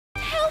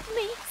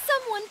me!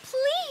 Someone,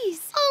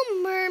 please!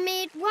 Oh,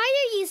 Mermaid, why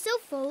are you so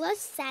full of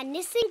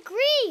sadness and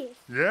grief?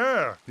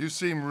 Yeah, you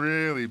seem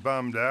really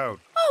bummed out.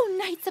 Oh,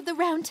 Knights of the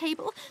Round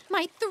Table,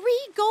 my 3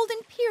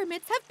 golden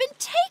pyramids have been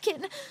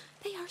taken!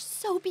 They are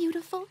so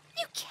beautiful.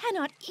 You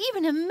cannot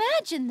even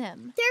imagine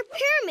them. They're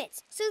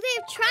pyramids, so they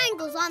have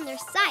triangles on their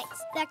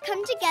sides that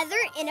come together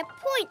in a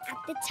point at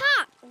the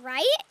top,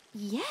 right?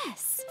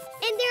 Yes.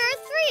 And there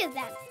are 3 of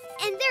them,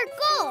 and they're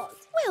gold.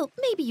 Well,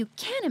 maybe you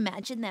can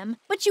imagine them,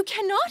 but you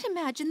cannot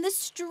imagine the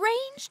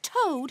strange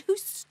toad who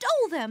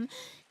stole them.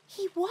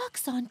 He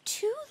walks on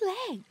 2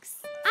 legs.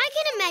 I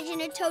can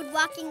imagine a toad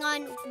walking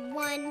on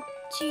 1,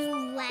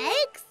 2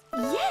 legs.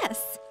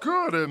 Yes.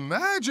 Good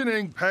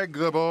imagining, Peg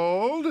the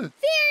Bold.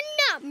 Fear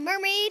not,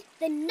 Mermaid.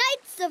 The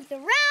Knights of the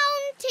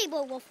Round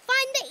Table will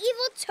find the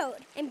evil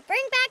toad and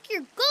bring back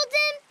your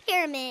golden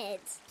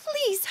pyramids.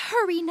 Please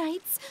hurry,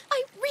 Knights.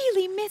 I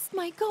really missed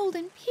my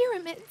golden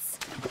pyramids.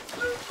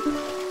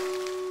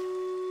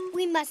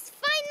 We must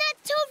find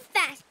that toad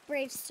fast,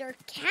 brave Sir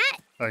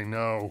Cat. I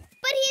know.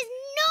 But he's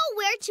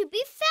nowhere to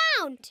be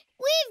found.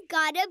 We've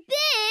got a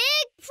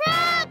big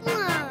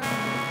problem.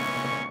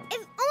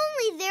 If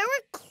only there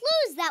were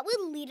clues that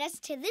would lead us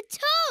to the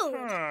toad.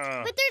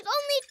 But there's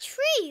only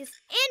trees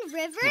and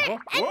river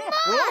and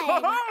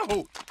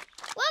mud.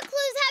 What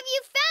clues have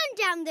you found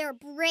down there,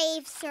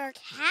 brave Sir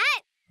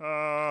Cat?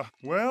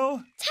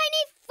 Well...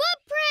 Tiny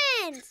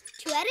footprints,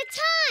 2 at a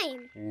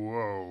time.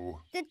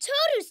 Whoa. The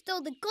toad who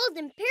stole the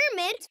golden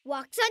pyramids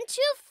walks on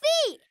 2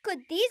 feet. Could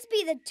these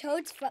be the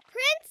toad's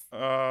footprints?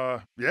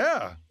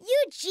 Yeah.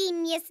 You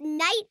genius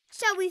knight.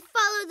 Shall we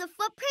follow the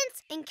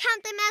footprints and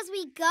count them as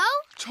we go?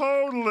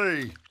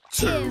 Totally.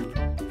 2,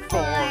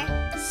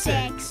 4,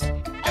 6,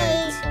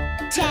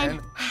 8,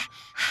 10,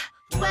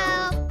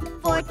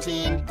 12,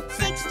 14,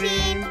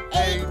 16,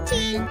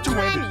 18,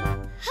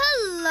 20.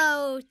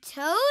 Hello,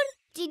 Toad.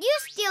 Did you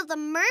steal the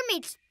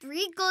mermaid's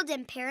 3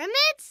 golden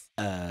pyramids?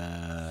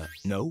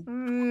 No.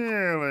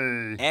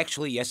 Really?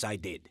 Actually, yes, I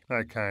did.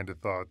 I kind of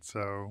thought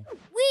so.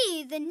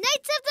 We, the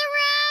Knights of the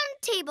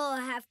Round Table,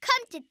 have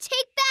come to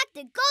take back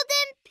the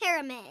golden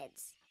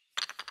pyramids.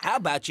 How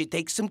about you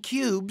take some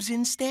cubes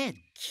instead?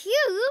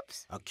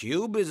 Cubes? A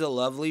cube is a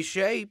lovely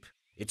shape.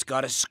 It's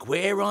got a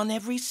square on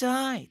every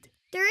side.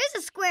 There is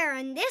a square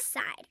on this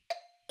side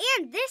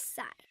and this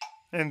side.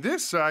 And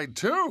this side,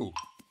 too.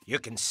 You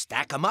can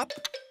stack 'em up,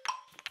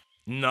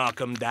 knock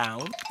 'em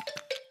down.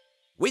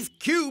 With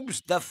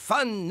cubes, the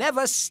fun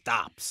never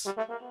stops.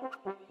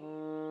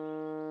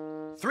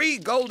 3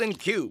 golden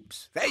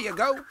cubes. There you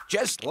go.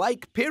 Just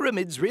like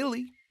pyramids,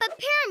 really. But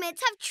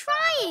pyramids have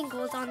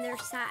triangles on their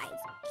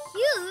sides.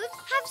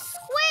 Cubes have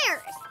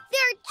squares.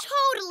 They're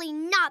totally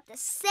not the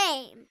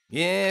same.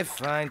 Yeah,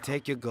 fine.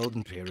 Take your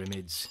golden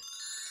pyramids.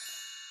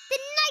 The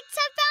Knights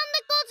have found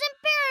the golden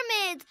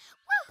pyramids.